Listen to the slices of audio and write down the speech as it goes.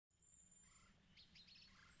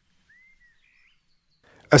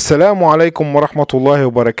Assalamu alaikum wa rahmatullahi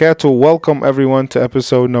wa barakatuh. Welcome everyone to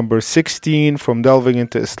episode number 16 from Delving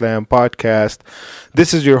into Islam podcast.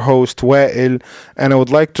 This is your host Wa'il, and I would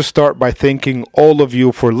like to start by thanking all of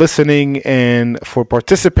you for listening and for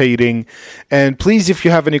participating. And please, if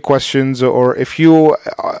you have any questions or if you're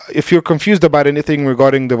confused about anything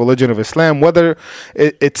regarding the religion of Islam, whether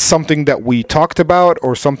it's something that we talked about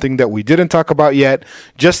or something that we didn't talk about yet,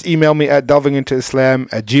 just email me at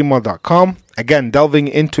delvingintoislam@gmail.com. Again,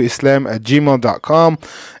 delvingintoislam@gmail.com,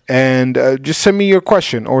 and just send me your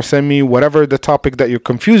question or send me whatever the topic that you're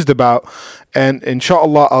confused about, and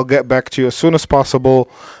inshallah I'll get back to you as soon as possible.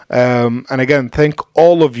 And again, thank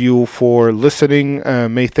all of you for listening.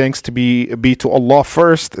 May thanks to be to Allah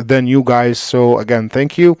first, then you guys. So again,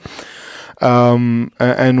 thank you.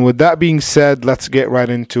 And with that being said, let's get right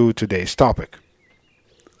into today's topic.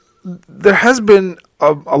 There has been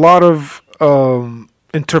a lot of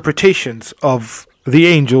interpretations of the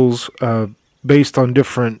angels based on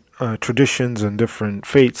different traditions and different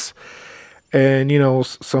faiths. And,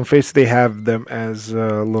 some faiths, they have them as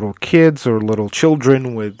little kids or little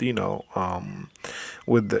children with,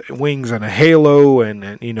 with the wings and a halo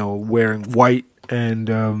and wearing white. And,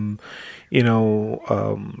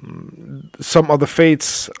 some other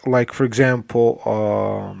faiths, like, for example,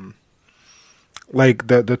 like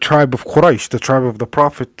the tribe of Quraysh, the tribe of the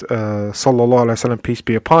Prophet sallallahu alaihi wasallam, peace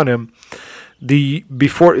be upon him.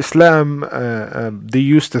 Before Islam, they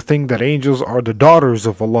used to think that angels are the daughters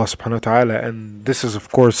of Allah subhanahu wa ta'ala, and this is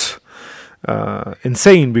of course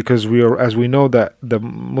insane, because as we know that the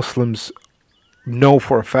Muslims know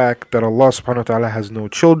for a fact that Allah subhanahu wa ta'ala has no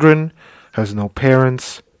children, has no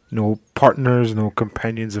parents, no partners, no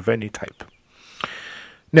companions of any type.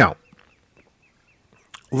 Now,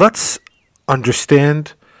 let's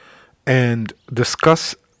understand and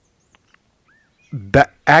discuss the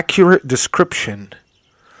accurate description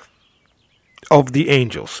of the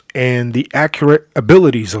angels and the accurate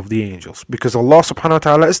abilities of the angels, because Allah subhanahu wa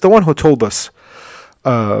ta'ala is the one who told us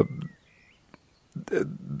that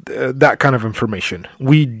kind of information.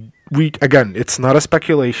 We again, it's not a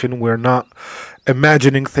speculation. We're not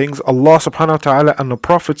imagining things. Allah subhanahu wa ta'ala and the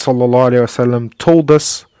Prophet sallallahu alaihi wasallam told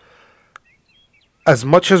us as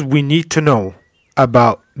much as we need to know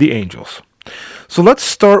about the angels. So let's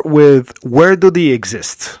start with, where do they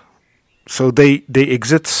exist? So they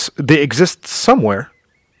exist somewhere,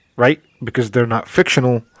 right? Because they're not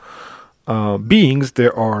fictional beings, they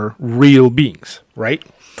are real beings, right?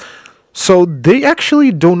 So they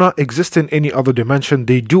actually do not exist in any other dimension.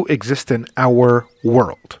 They do exist in our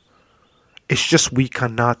world. It's just we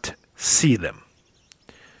cannot see them.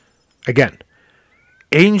 Again,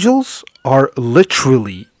 angels are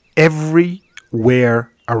literally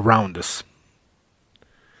everywhere around us.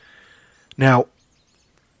 Now,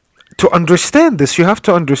 to understand this, you have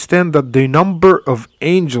to understand that the number of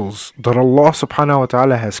angels that Allah subhanahu wa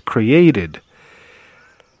ta'ala has created,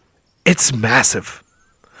 it's massive.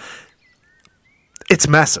 It's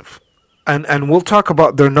massive. And we'll talk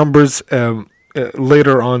about their numbers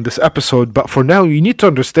later on this episode. But for now, you need to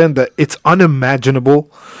understand that it's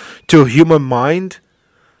unimaginable to a human mind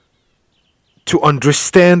to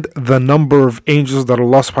understand the number of angels that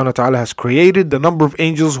Allah subhanahu wa ta'ala has created, the number of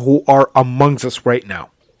angels who are amongst us right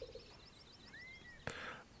now.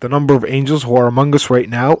 The number of angels who are among us right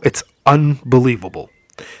now, it's unbelievable.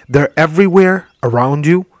 They're everywhere around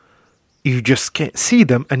you. You just can't see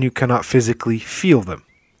them and you cannot physically feel them,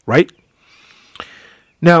 right?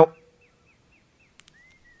 Now,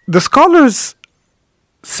 the scholars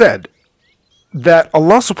said that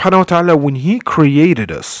Allah subhanahu wa ta'ala, when He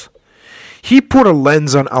created us, He put a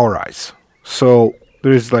lens on our eyes. So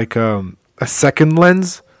there's like a second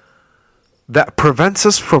lens that prevents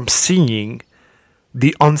us from seeing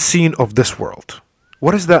the unseen of this world.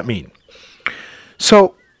 What does that mean?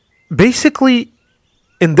 So basically,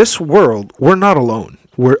 in this world, we're not alone.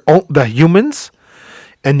 We're all, the humans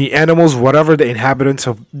and the animals, whatever the inhabitants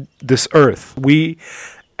of this earth, we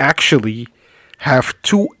actually have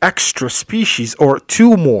two extra species or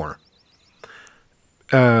two more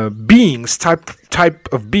beings, type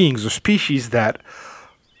of beings or species that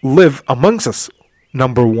live amongst us.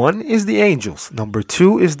 Number one is the angels. Number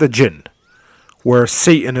two is the jinn, where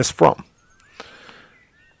Satan is from.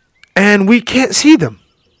 And we can't see them.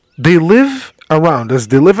 They live around us.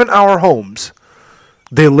 They live in our homes.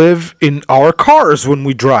 They live in our cars when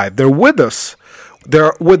we drive. They're with us.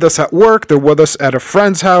 They're with us at work. They're with us at a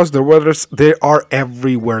friend's house. They're with us. They are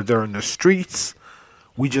everywhere. They're in the streets.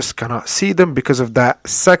 We just cannot see them because of that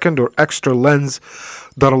second or extra lens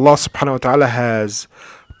that Allah subhanahu wa ta'ala has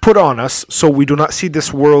put on us, so we do not see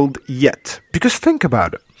this world yet. Because think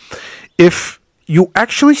about it. If you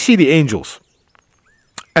actually see the angels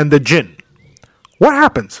and the jinn, what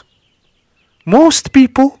happens? Most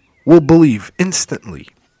people will believe instantly.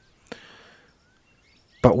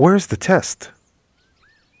 But where's the test?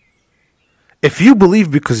 If you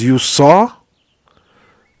believe because you saw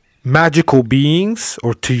magical beings,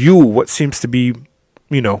 or to you what seems to be,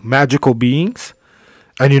 magical beings,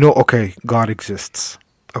 and okay, God exists.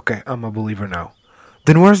 Okay, I'm a believer now.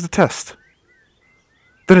 Then where's the test?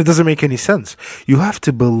 Then it doesn't make any sense. You have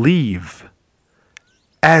to believe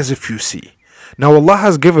as if you see. Now Allah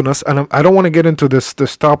has given us, and I don't want to get into this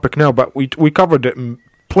topic now, but we covered it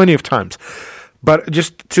plenty of times. But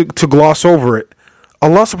just to gloss over it,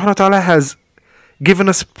 Allah subhanahu wa ta'ala has given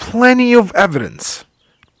us plenty of evidence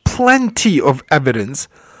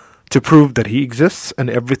to prove that He exists and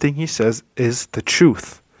everything He says is the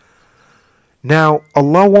truth. Now,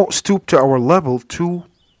 Allah won't stoop to our level to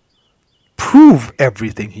prove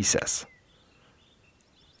everything He says.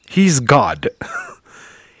 He's God.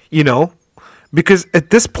 Because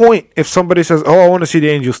at this point, if somebody says, "Oh, I want to see the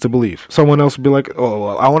angels to believe," someone else will be like, "Oh,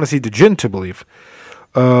 well, I want to see the jinn to believe."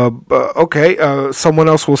 Okay. Someone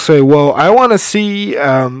else will say, "Well, I want to see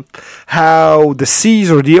how the seas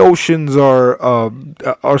or the oceans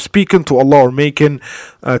are speaking to Allah or making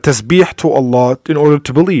tasbih to Allah in order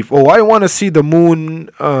to believe." Oh, I want to see the moon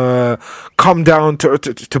come down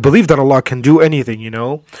to believe that Allah can do anything.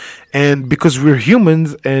 And because we're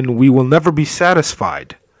humans and we will never be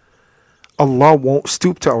satisfied, Allah won't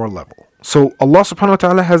stoop to our level. So Allah subhanahu wa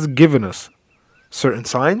ta'ala has given us certain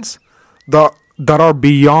signs that are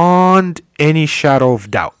beyond any shadow of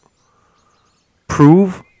doubt.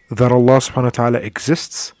 Prove that Allah subhanahu wa ta'ala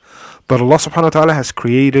exists, that Allah subhanahu wa ta'ala has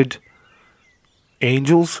created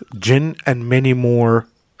angels, jinn, and many more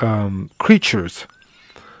creatures.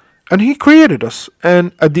 And He created us.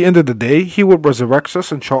 And at the end of the day, He will resurrect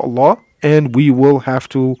us, inshallah, and we will have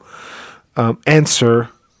to answer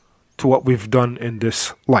to what we've done in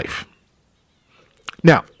this life.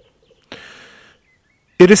 Now,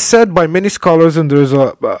 it is said by many scholars, and there's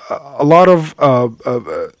a lot of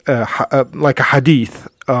like a hadith,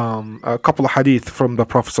 a couple of hadith from the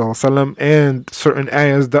Prophet ﷺ, and certain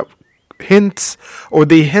ayahs that hint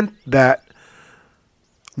that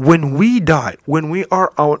when we die, when we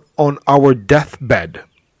are out on our deathbed,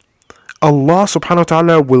 Allah subhanahu wa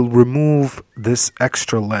ta'ala will remove this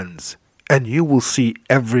extra lens and you will see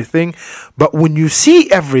everything. But when you see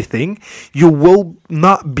everything, you will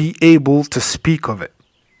not be able to speak of it.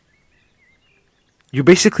 You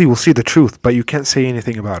basically will see the truth, but you can't say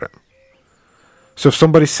anything about it. So if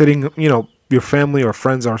somebody's sitting, your family or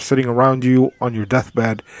friends are sitting around you on your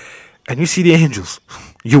deathbed and you see the angels,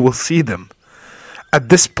 you will see them. At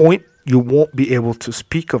this point, you won't be able to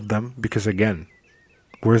speak of them because, again,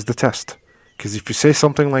 where's the test? Because if you say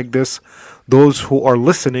something like this, those who are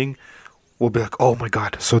listening will be like, "Oh my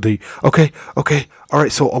God, so okay, all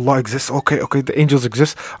right, so Allah exists, okay, the angels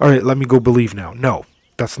exist, all right, let me go believe now." No,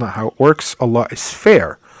 that's not how it works. Allah is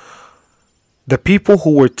fair. The people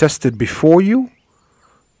who were tested before you,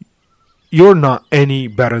 you're not any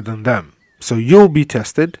better than them. So you'll be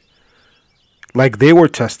tested like they were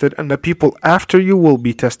tested, and the people after you will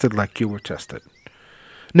be tested like you were tested.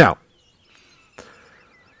 Now,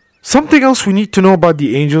 something else we need to know about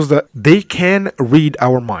the angels, that they can read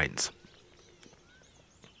our minds.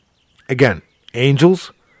 Again,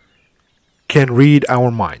 angels can read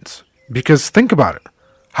our minds. Because think about it.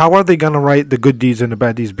 How are they going to write the good deeds and the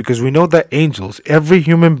bad deeds? Because we know that angels, every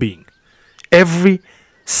human being, every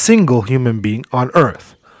single human being on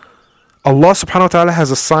earth, Allah subhanahu wa ta'ala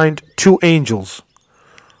has assigned 2 angels.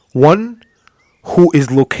 One who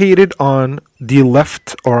is located on the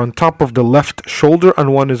left or on top of the left shoulder,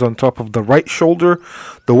 and one is on top of the right shoulder.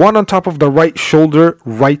 The one on top of the right shoulder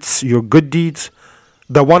writes your good deeds.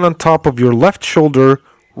 The one on top of your left shoulder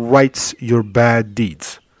writes your bad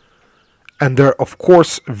deeds. And they're, of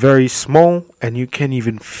course, very small, and you can't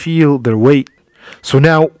even feel their weight. So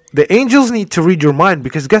now, the angels need to read your mind,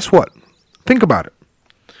 because guess what? Think about it.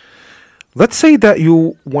 Let's say that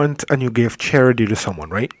you went and you gave charity to someone,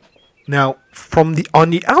 right? Now, on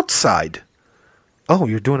the outside, oh,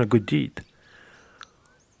 you're doing a good deed.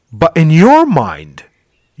 But in your mind,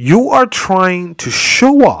 you are trying to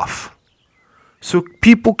show off. So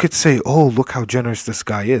people could say, "Oh, look how generous this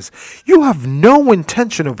guy is." You have no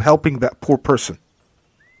intention of helping that poor person.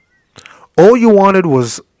 All you wanted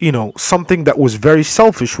was, something that was very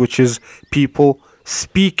selfish, which is people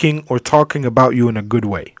speaking or talking about you in a good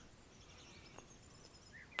way.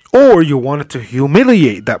 Or you wanted to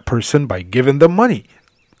humiliate that person by giving them money.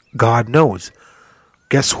 God knows.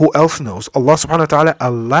 Guess who else knows? Allah subhanahu wa ta'ala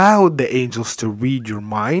allowed the angels to read your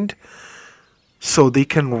mind so they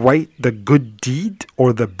can write the good deed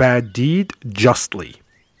or the bad deed justly.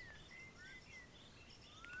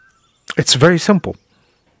 It's very simple.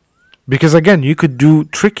 Because again, you could do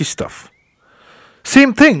tricky stuff.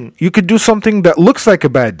 Same thing, you could do something that looks like a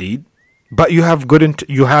bad deed, but you have good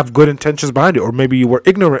intentions behind it, or maybe you were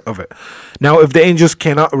ignorant of it. Now, if the angels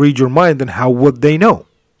cannot read your mind, then how would they know?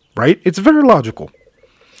 Right? It's very logical.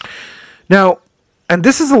 Now, and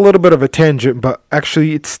this is a little bit of a tangent, but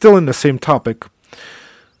actually it's still in the same topic.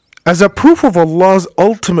 As a proof of Allah's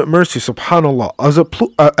ultimate mercy, subhanAllah,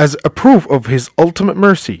 as a proof of His ultimate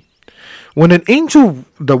mercy, when an angel,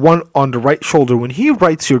 the one on the right shoulder, when he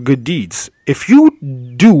writes your good deeds, if you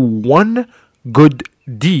do one good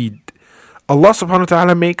deed, Allah subhanahu wa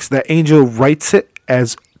ta'ala makes the angel writes it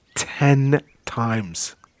as 10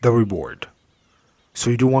 times the reward.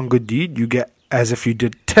 So you do one good deed, you get as if you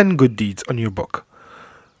did 10 good deeds on your book.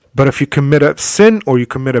 But if you commit a sin or you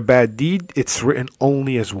commit a bad deed, it's written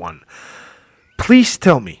only as one. Please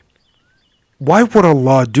tell me, why would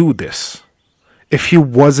Allah do this if He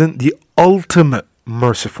wasn't the ultimate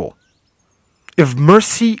merciful? If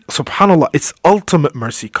mercy, subhanAllah, it's ultimate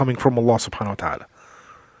mercy coming from Allah subhanahu wa ta'ala.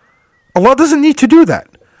 Allah doesn't need to do that.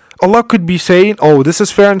 Allah could be saying, oh, this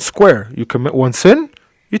is fair and square. You commit one sin,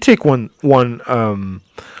 you take one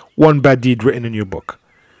bad deed written in your book.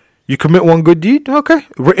 You commit one good deed, okay,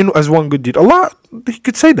 written as one good deed. Allah, He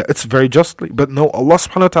could say that. It's very justly. But no, Allah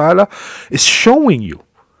subhanahu wa ta'ala is showing you,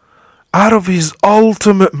 out of His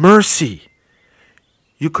ultimate mercy,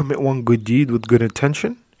 you commit one good deed with good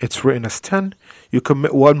intention, it's written as 10. You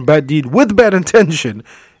commit one bad deed with bad intention,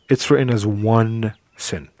 it's written as one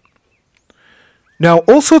sin. Now,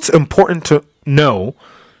 also it's important to know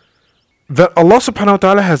that Allah subhanahu wa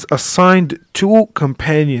ta'ala has assigned two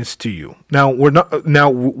companions to you. Now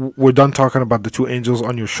we're done talking about the two angels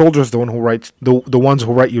on your shoulders, the ones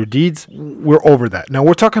who write your deeds. We're over that. Now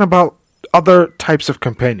we're talking about other types of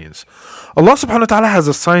companions. Allah subhanahu wa ta'ala has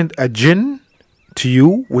assigned a jinn to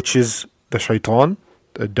you, which is the shaitan,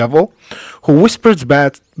 the devil, who whispers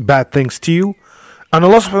bad things to you. And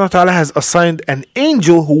Allah subhanahu wa ta'ala has assigned an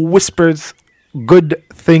angel who whispers good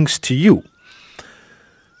things to you.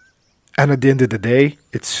 And at the end of the day,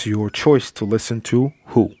 it's your choice to listen to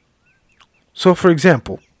who. So for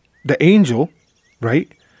example, the angel,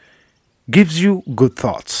 right, gives you good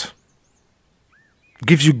thoughts,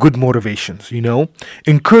 gives you good motivations,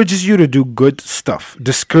 encourages you to do good stuff,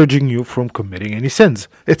 discouraging you from committing any sins.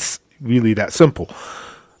 It's really that simple.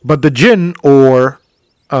 But the jinn or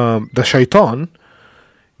the shaitan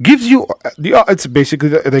gives you it's basically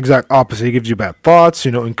the exact opposite. It gives you bad thoughts,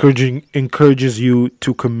 encourages you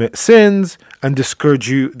to commit sins and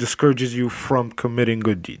discourages you from committing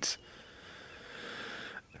good deeds.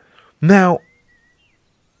 Now,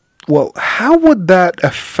 well, how would that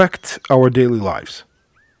affect our daily lives?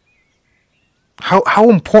 How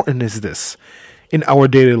important is this in our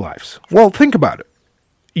daily lives? Well, think about it.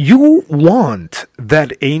 You want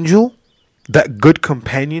that angel, that good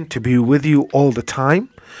companion, to be with you all the time,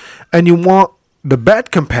 and you want the bad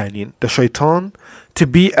companion, the shaitan, to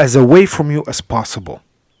be as away from you as possible.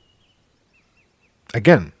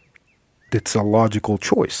 Again, it's a logical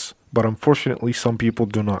choice, but unfortunately some people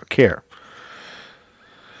do not care.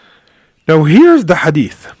 Now here's the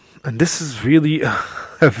hadith, and this is really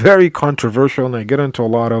a very controversial, and I get into a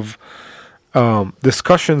lot of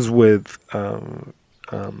discussions with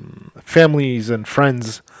families and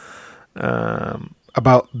friends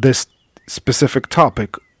about this specific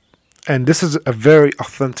topic. And this is a very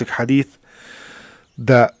authentic hadith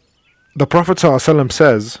that the Prophet ﷺ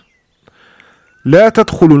says, لا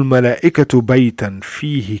تدخل الملائكة بيتا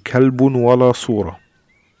فيه كلب ولا صورة.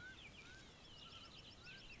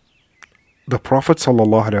 The Prophet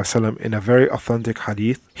ﷺ, in a very authentic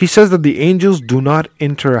hadith, he says that the angels do not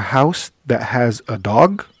enter a house that has a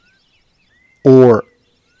dog or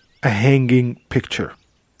a hanging picture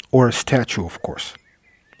or a statue, of course.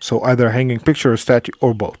 So either a hanging picture or a statue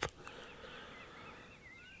or both.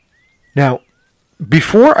 Now,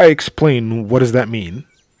 before I explain what does that mean,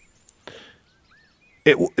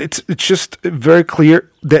 it's just very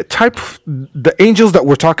clear that the angels that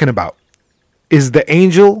we're talking about is that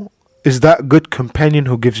good companion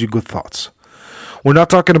who gives you good thoughts. We're not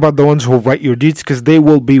talking about the ones who write your deeds, because they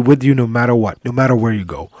will be with you no matter what, no matter where you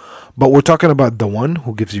go. But we're talking about the one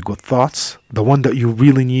who gives you good thoughts, the one that you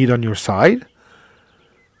really need on your side.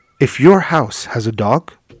 If your house has a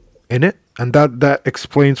dog in it, and that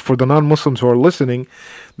explains, for the non-Muslims who are listening,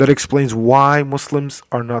 that explains why Muslims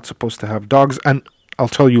are not supposed to have dogs. And I'll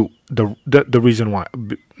tell you the reason why,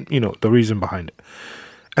 the reason behind it.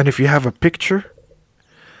 And if you have a picture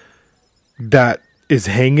that is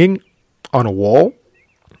hanging on a wall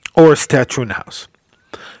or a statue in the house.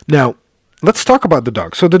 Now, let's talk about the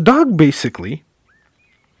dog. So the dog basically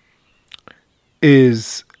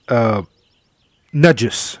is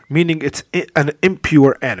najis, meaning it's an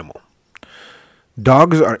impure animal.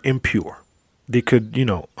 Dogs are impure. They could,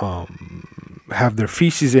 have their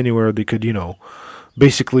feces anywhere. They could,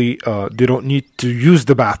 basically, they don't need to use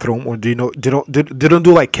the bathroom, or they don't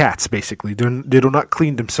do like cats. Basically, they do not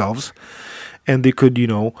clean themselves, and they could,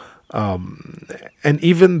 and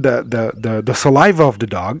even the saliva of the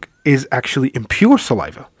dog is actually impure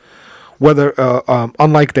saliva. Whether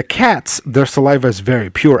unlike the cats, their saliva is very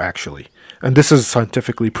pure actually, and this is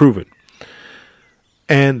scientifically proven.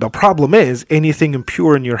 And the problem is anything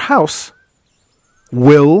impure in your house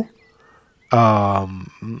will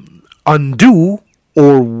undo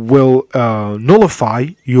or will nullify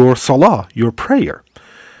your salah, your prayer,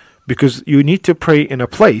 because you need to pray in a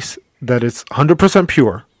place that is 100%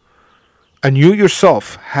 pure, and you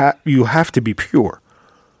yourself you have to be pure.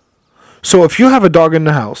 So if you have a dog in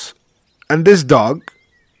the house, and this dog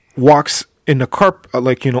walks in the carpet,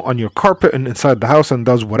 on your carpet and inside the house and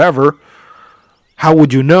does whatever, how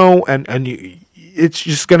would you know? It's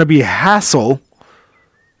just gonna be a hassle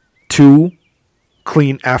to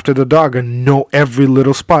clean after the dog and know every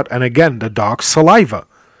little spot. And again, the dog's saliva.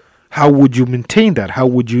 How would you maintain that? How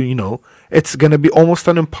would you, it's going to be almost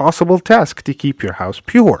an impossible task to keep your house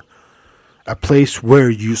pure. A place where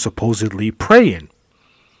you supposedly pray in.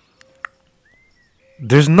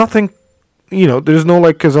 There's nothing, there's no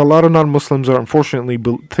because a lot of non-Muslims are unfortunately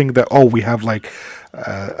think that, we have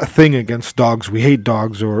a thing against dogs. We hate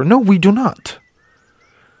dogs, or no, we do not.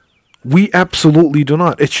 We absolutely do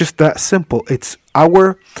not. It's just that simple. It's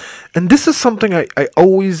and this is something I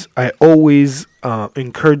always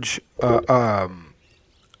encourage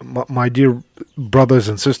my dear brothers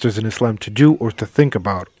and sisters in Islam to do or to think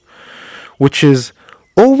about, which is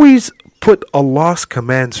always put Allah's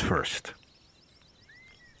commands first,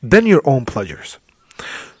 then your own pleasures.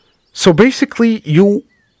 So basically, you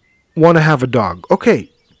want to have a dog, okay?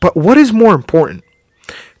 But what is more important?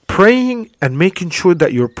 Praying and making sure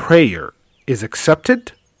that your prayer is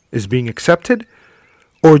being accepted,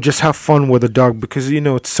 or just have fun with a dog because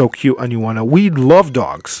it's so cute and we love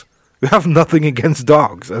dogs. We have nothing against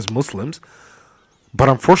dogs as Muslims, but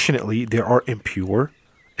unfortunately they are impure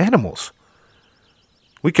animals.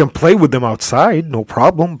 We can play with them outside, no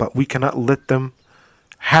problem, but we cannot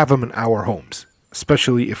have them in our homes,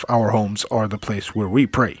 especially if our homes are the place where we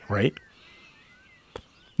pray, right?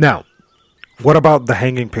 Now, what about the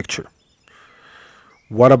hanging picture?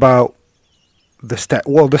 What about the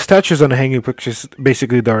statues and the hanging pictures,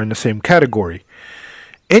 basically they're in the same category.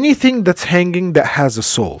 Anything that's hanging that has a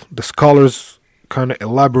soul. The scholars kind of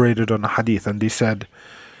elaborated on the hadith, and they said,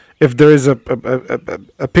 if there is a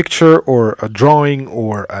picture or a drawing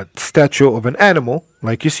or a statue of an animal,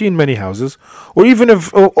 like you see in many houses, or even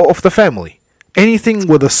of the family, anything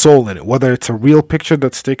with a soul in it, whether it's a real picture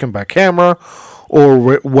that's taken by camera,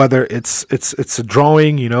 or whether it's a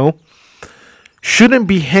drawing, shouldn't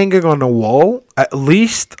be hanging on a wall at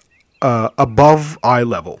least above eye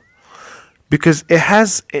level, because it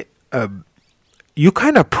has you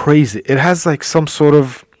kind of praise it. It has some sort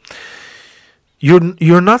of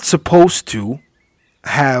you're not supposed to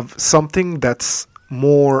have something that's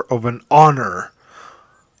more of an honor,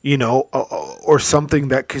 or something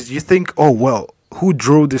that, because you think, who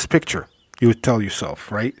drew this picture? You would tell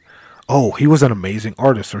yourself, right? Oh, he was an amazing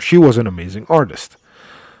artist, or she was an amazing artist.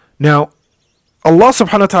 Now, Allah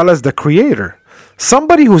subhanahu wa ta'ala is the creator.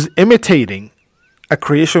 Somebody who's imitating a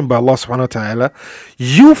creation by Allah subhanahu wa ta'ala,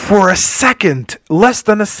 you for a second, less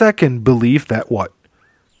than a second, believe that what?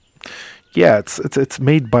 Yeah, it's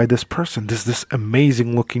made by this person, this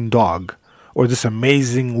amazing looking dog, or this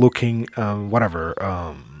amazing looking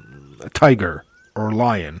tiger or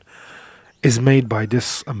lion is made by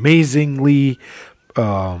this amazingly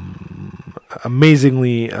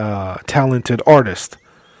talented artist.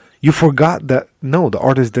 You forgot that no, the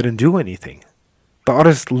artist didn't do anything. The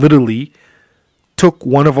artist literally took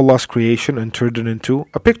one of Allah's creation and turned it into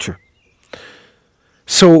a picture.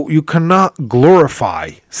 So you cannot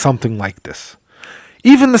glorify something like this.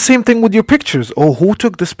 Even the same thing with your pictures. Oh, who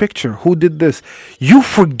took this picture? Who did this? You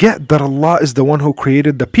forget that Allah is the one who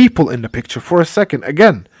created the people in the picture for a second.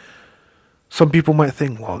 Again, some people might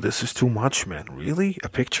think, well, this is too much, man. Really? A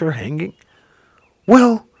picture hanging?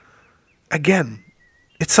 Well, again,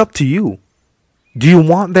 it's up to you. Do you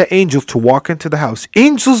want the angel to walk into the house?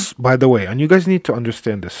 Angels, by the way, and you guys need to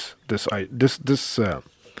understand this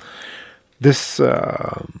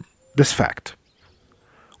fact.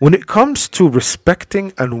 When it comes to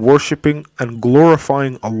respecting and worshipping and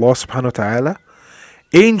glorifying Allah subhanahu wa ta'ala,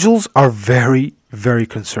 angels are very, very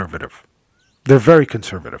conservative. They're very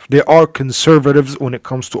conservative. They are conservatives when it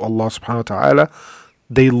comes to Allah subhanahu wa ta'ala.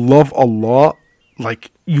 They love Allah like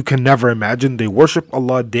you can never imagine. They worship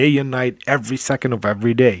Allah day and night, every second of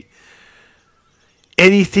every day.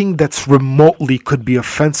 Anything that's remotely could be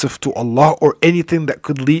offensive to Allah, or anything that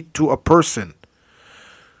could lead to a person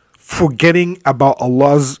forgetting about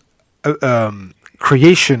Allah's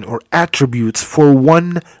creation or attributes for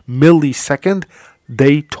 1 millisecond,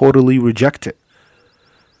 they totally reject it.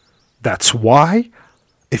 That's why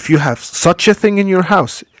if you have such a thing in your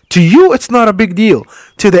house, to you it's not a big deal.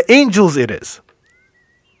 To the angels it is.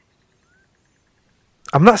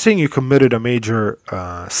 I'm not saying you committed a major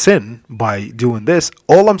sin by doing this.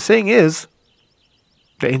 All I'm saying is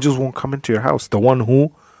the angels won't come into your house. The one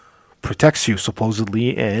who protects you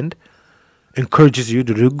supposedly and encourages you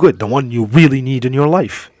to do good. The one you really need in your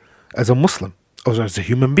life as a Muslim or as a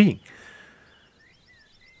human being.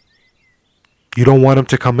 You don't want him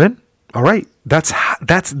to come in? All right. That's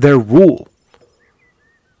their rule.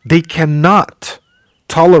 They cannot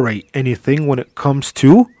tolerate anything when it comes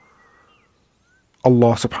to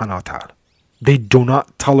Allah subhanahu wa ta'ala. They do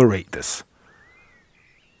not tolerate this.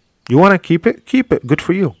 You want to keep it? Keep it. Good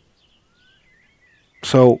for you.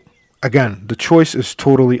 So, again, the choice is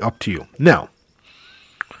totally up to you. Now,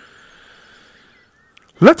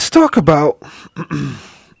 let's talk about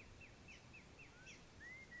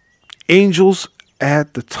angels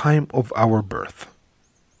at the time of our birth.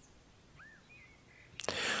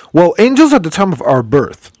 Well, angels at the time of our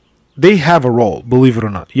birth, they have a role, believe it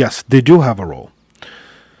or not. Yes, they do have a role.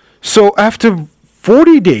 So after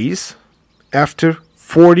 40 days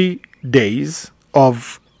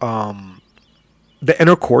of the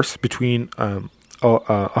intercourse between a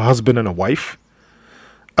husband and a wife,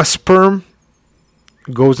 a sperm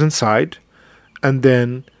goes inside, and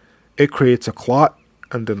then it creates a clot,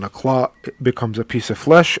 and then the clot becomes a piece of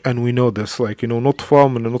flesh, and we know this, like, nutfa,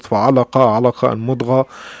 min nutfa alaqa, and mudgha.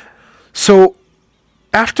 So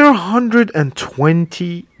after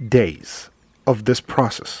 120 days of this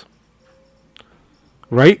process,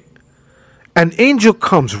 right? An angel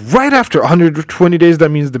comes right after 120 days. That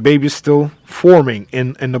means the baby's still forming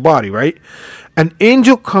in the body, right? An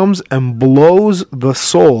angel comes and blows the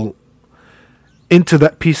soul into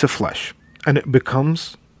that piece of flesh, and it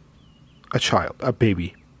becomes a child, a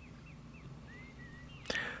baby.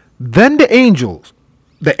 Then the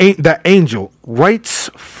angel writes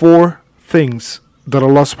 4 things that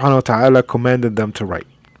Allah subhanahu wa ta'ala commanded them to write.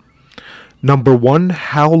 Number 1,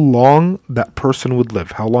 how long that person would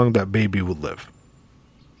live, how long that baby would live.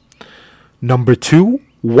 Number 2,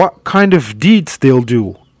 what kind of deeds they'll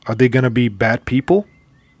do. Are they going to be bad people?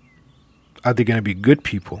 Are they going to be good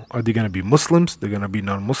people? Are they going to be Muslims? They're going to be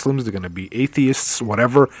non-Muslims? They're going to be atheists?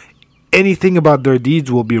 Whatever. Anything about their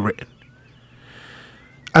deeds will be written.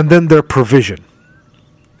 And then their provision,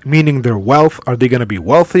 meaning their wealth. Are they going to be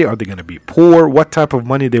wealthy? Are they going to be poor? What type of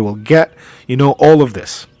money they will get? All of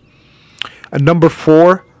this. And number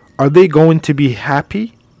 4, are they going to be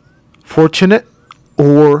happy, fortunate,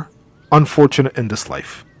 or unfortunate in this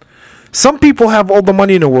life? Some people have all the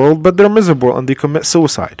money in the world, but they're miserable and they commit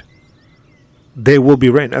suicide. They will be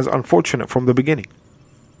written as unfortunate from the beginning.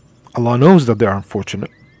 Allah knows that they're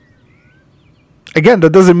unfortunate. Again, that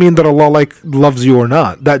doesn't mean that Allah loves you or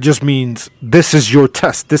not. That just means this is your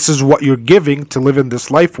test. This is what you're giving to live in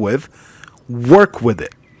this life with. Work with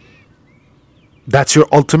it. That's your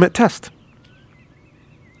ultimate test.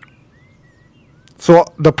 So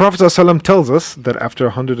the Prophet ﷺ tells us that after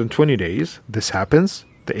 120 days, this happens.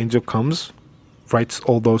 The angel comes, writes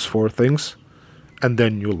all those 4 things, and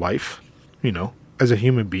then your life, as a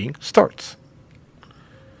human being, starts.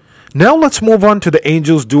 Now let's move on to the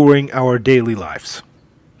angels during our daily lives.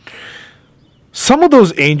 Some of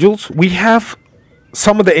those angels,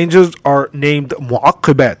 some of the angels are named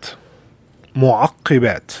mu'aqqibat.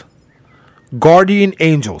 Mu'aqqibat. Guardian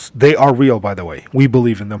angels. They are real, by the way. We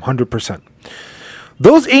believe in them 100%.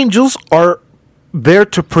 Those angels are there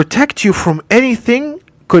to protect you from anything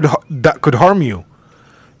that could harm you,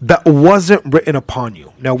 that wasn't written upon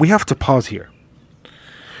you. Now we have to pause here.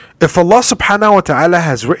 If Allah subhanahu wa ta'ala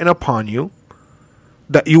has written upon you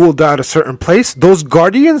that you will die at a certain place, those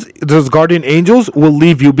guardian angels will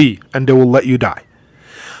leave you be and they will let you die.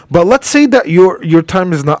 But let's say that your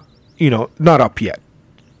time is not up yet.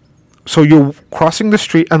 So you're crossing the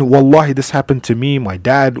street, and wallahi, this happened to me. My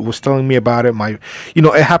dad was telling me about it.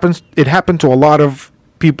 It happened to a lot of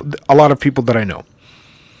people that I know.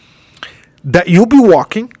 That you'll be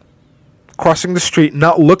walking, crossing the street,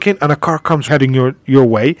 not looking, and a car comes heading your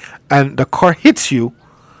way, and the car hits you,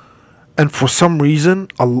 and for some reason,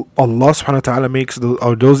 Allah subhanahu wa ta'ala makes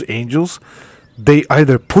those angels, they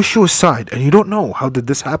either push you aside, and you don't know, how did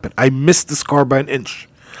this happen? I missed this car by an inch.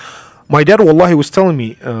 My dad, wallahi, was telling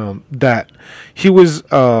me that he was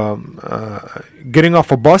getting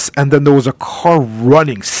off a bus, and then there was a car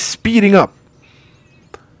running, speeding up.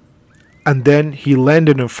 And then he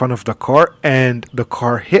landed in front of the car, and the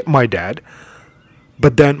car hit my dad.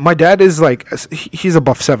 But then my dad is like, he's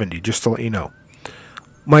above 70, just to let you know.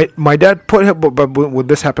 My dad put him, but when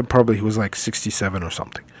this happened, probably he was like 67 or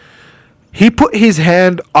something. He put his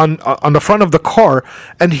hand on the front of the car,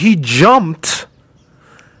 and he jumped.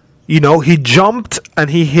 He jumped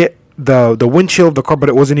and he hit the windshield of the car, but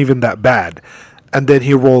it wasn't even that bad. And then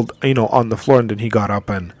he rolled, on the floor, and then he got up,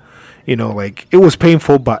 and it was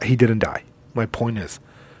painful, but he didn't die. My point is,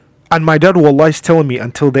 and my dad wallahi is telling me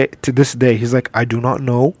to this day, he's like, I do not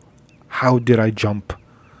know how did I jump,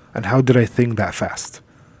 and how did I think that fast.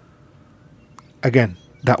 Again,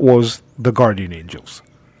 that was the guardian angels.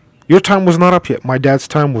 Your time was not up yet. My dad's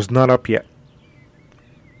time was not up yet.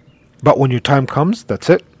 But when your time comes, that's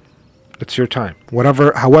it. It's your time.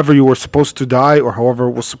 However you were supposed to die, or whatever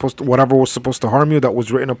was supposed to harm you, that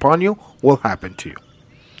was written upon you, will happen to you.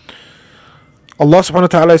 Allah subhanahu wa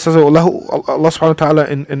ta'ala says, Allah subhanahu wa ta'ala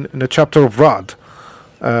in the chapter of Ra'd,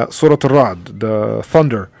 Surah Al-Ra'd, the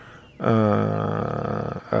thunder,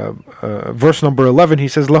 verse number 11, he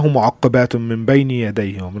says, لَهُ مُعَقَّبَاتٌ مِّن بَيْنِ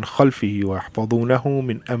يَدَيْهِ وَمِنْ خَلْفِهِ وَيَحْفَظُونَهُ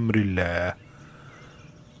مِنْ أَمْرِ اللَّهِ.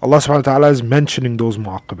 Allah subhanahu wa ta'ala is mentioning those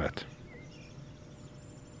mu'aqqabat.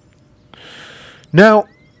 Now,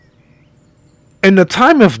 in the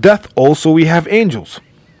time of death also we have angels.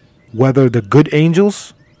 Whether the good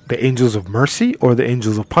angels, the angels of mercy, or the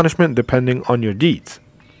angels of punishment, depending on your deeds.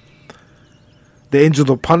 The angels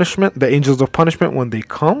of punishment, when they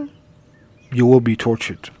come, you will be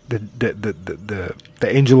tortured. The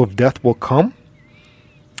angel of death will come,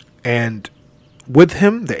 and with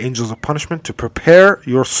him the angels of punishment, to prepare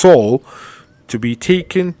your soul to be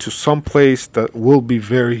taken to some place that will be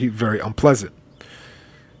very, very unpleasant.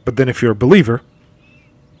 But then if you're a believer,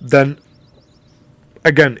 then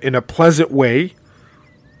again, in a pleasant way,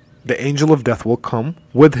 the angel of death will come,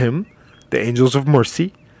 with him the angels of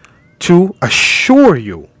mercy, to assure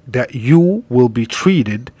you that you will be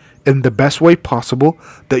treated in the best way possible,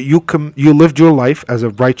 that you lived your life as a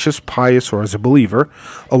righteous, pious, or as a believer.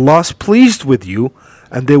 Allah is pleased with you,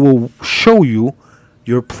 and they will show you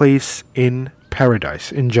your place in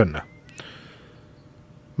paradise, in Jannah.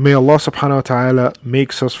 May Allah subhanahu wa ta'ala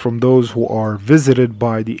makes us from those who are visited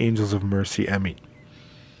by the angels of mercy. Ameen.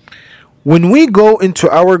 When we go into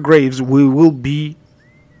our graves, we will be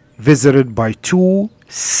visited by two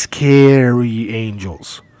scary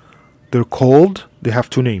angels. They have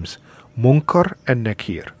two names, Munkar and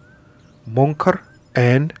Nakir. Munkar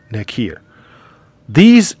and Nakir.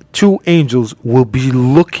 These two angels will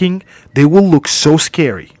look so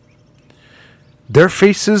scary. Their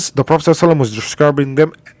faces, the Prophet ﷺ was describing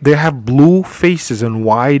them, they have blue faces and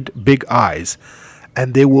wide, big eyes.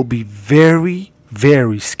 And they will be very,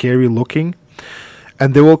 very scary looking.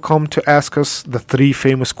 And they will come to ask us the three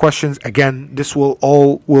famous questions. Again,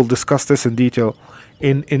 we'll discuss this in detail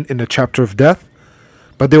in the chapter of death.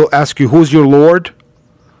 But they will ask you, who's your Lord?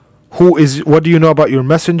 What do you know about your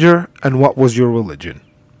messenger? And what was your religion?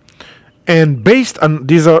 And based on,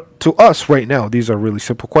 these are, to us right now, these are really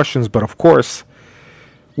simple questions. But of course,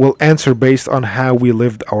 we'll answer based on how we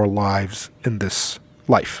lived our lives in this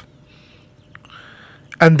life.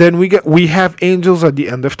 And then we have angels at the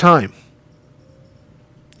end of time.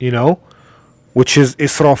 Which is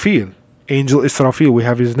Israfil. Angel Israfil, we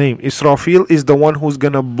have his name. Israfil is the one who's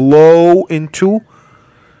going to blow into.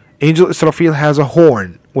 Angel Israfil has a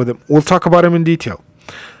horn with him. We'll talk about him in detail.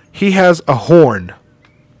 He has a horn,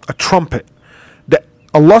 a trumpet. That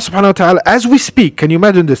Allah subhanahu wa ta'ala, as we speak, can you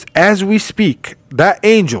imagine this? As we speak, that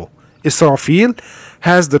angel, Israfil,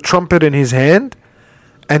 has the trumpet in his hand,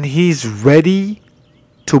 and he's ready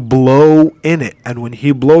to blow in it. And when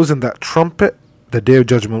he blows in that trumpet, the day of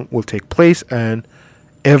judgment will take place, and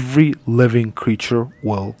every living creature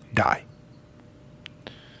will die.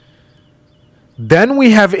 Then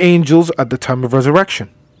we have angels at the time of resurrection.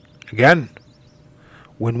 Again,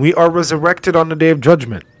 when we are resurrected on the day of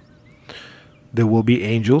judgment, there will be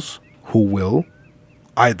angels who will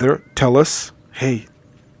either tell us, hey,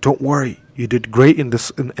 don't worry, you did great in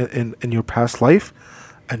your past life,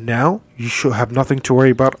 and now you should have nothing to worry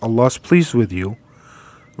about. Allah's pleased with you.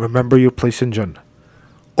 Remember your place in Jannah.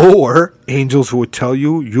 Or angels who would tell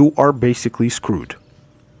you, you are basically screwed.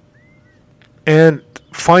 And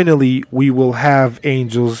finally, we will have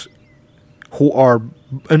angels who are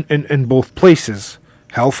in both places,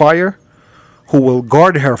 hellfire, who will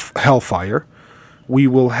guard hellfire. We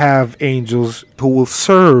will have angels who will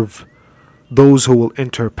serve those who will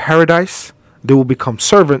enter paradise. They will become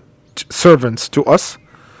servants to us,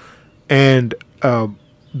 and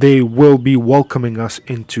they will be welcoming us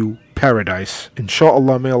into paradise.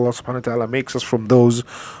 Inshallah, may Allah subhanahu wa ta'ala makes us from those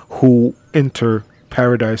who enter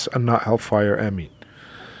paradise and not hellfire. Ameen.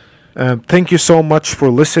 Thank you so much for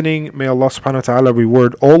listening. May Allah subhanahu wa ta'ala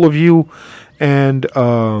reward all of you. And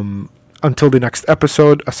until the next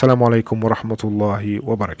episode, Assalamu alaikum wa rahmatullahi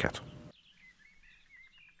wa barakatuh.